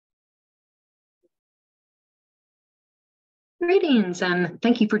Greetings, and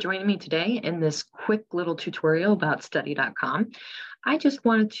thank you for joining me today in this quick little tutorial about study.com. I just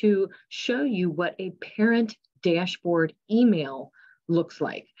wanted to show you what a parent dashboard email looks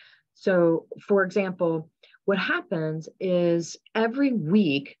like. So, for example, what happens is every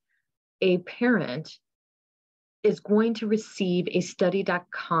week a parent is going to receive a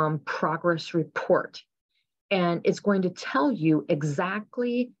study.com progress report. And it's going to tell you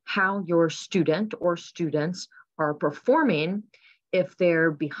exactly how your student or students are performing, if they're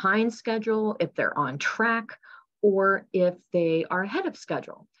behind schedule, if they're on track, or if they are ahead of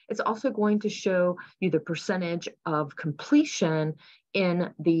schedule. It's also going to show you the percentage of completion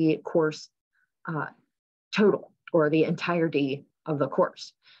in the course total, or the entirety of the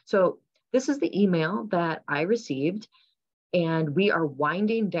course. So this is the email that I received, and we are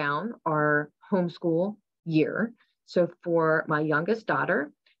winding down our homeschool year. So for my youngest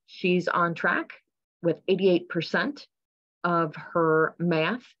daughter, she's on track with 88% of her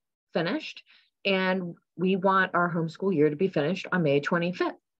math finished, and we want our homeschool year to be finished on May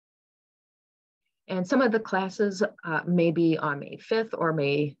 25th. And some of the classes may be on May 5th or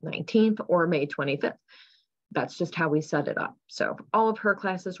May 19th or May 25th. That's just how we set it up. So all of her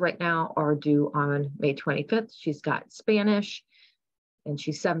classes right now are due on May 25th. She's got Spanish, and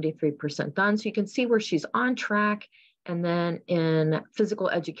she's 73% done. So you can see where she's on track. And then in physical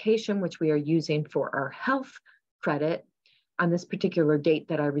education, which we are using for our health credit, on this particular date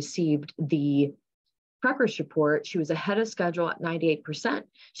that I received the progress report, she was ahead of schedule at 98%.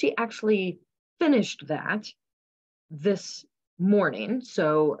 She actually finished that this morning.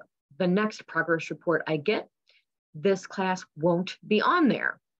 So the next progress report I get, this class won't be on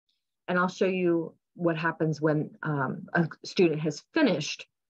there. And I'll show you what happens when a student has finished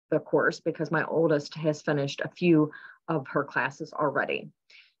the course, because my oldest has finished a few of her classes already.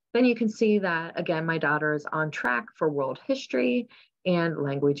 Then you can see that, again, my daughter is on track for world history and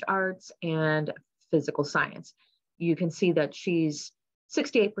language arts and physical science. You can see that she's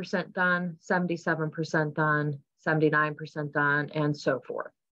 68% done, 77% done, 79% done, and so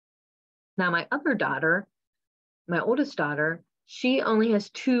forth. Now, my other daughter, my oldest daughter, she only has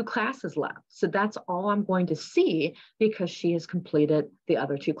 2 classes left. So that's all I'm going to see, because she has completed the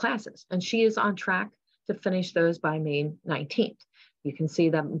other 2 classes. And she is on track to finish those by May 19th. You can see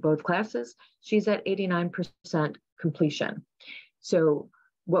that in both classes, she's at 89% completion. So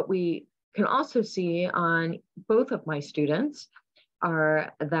what we can also see on both of my students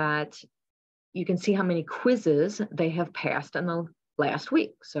are that you can see how many quizzes they have passed in the last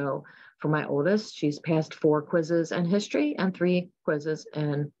week. So for my oldest, she's passed 4 quizzes in history and 3 quizzes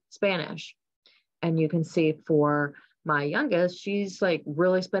in Spanish. And you can see for my youngest, she's like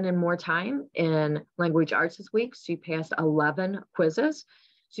really spending more time in language arts this week. She passed 11 quizzes.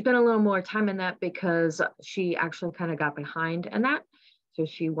 She spent a little more time in that because she actually kind of got behind in that. So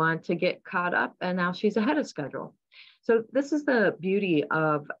she wanted to get caught up, and now she's ahead of schedule. So this is the beauty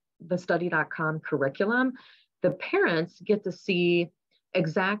of the study.com curriculum. The parents get to see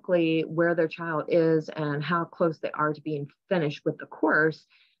exactly where their child is and how close they are to being finished with the course.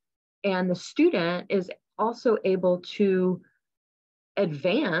 And the student is also able to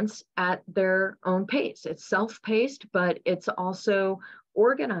advance at their own pace. It's self-paced, but it's also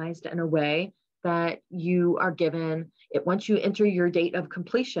organized in a way that you are given it. Once you enter your date of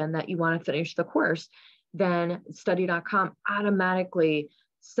completion that you want to finish the course, then study.com automatically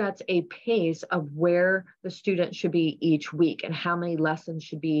sets a pace of where the student should be each week and how many lessons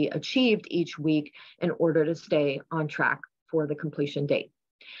should be achieved each week in order to stay on track for the completion date.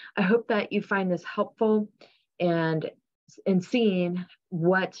 I hope that you find this helpful and in seeing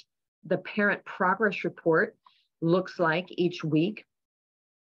what the parent progress report looks like each week.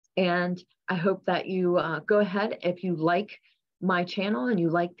 And I hope that you go ahead, if you like my channel and you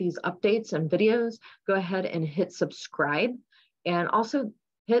like these updates and videos, go ahead and hit subscribe, and also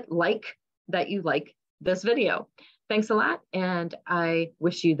hit like that you like this video. Thanks a lot, and I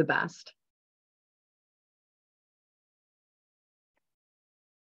wish you the best.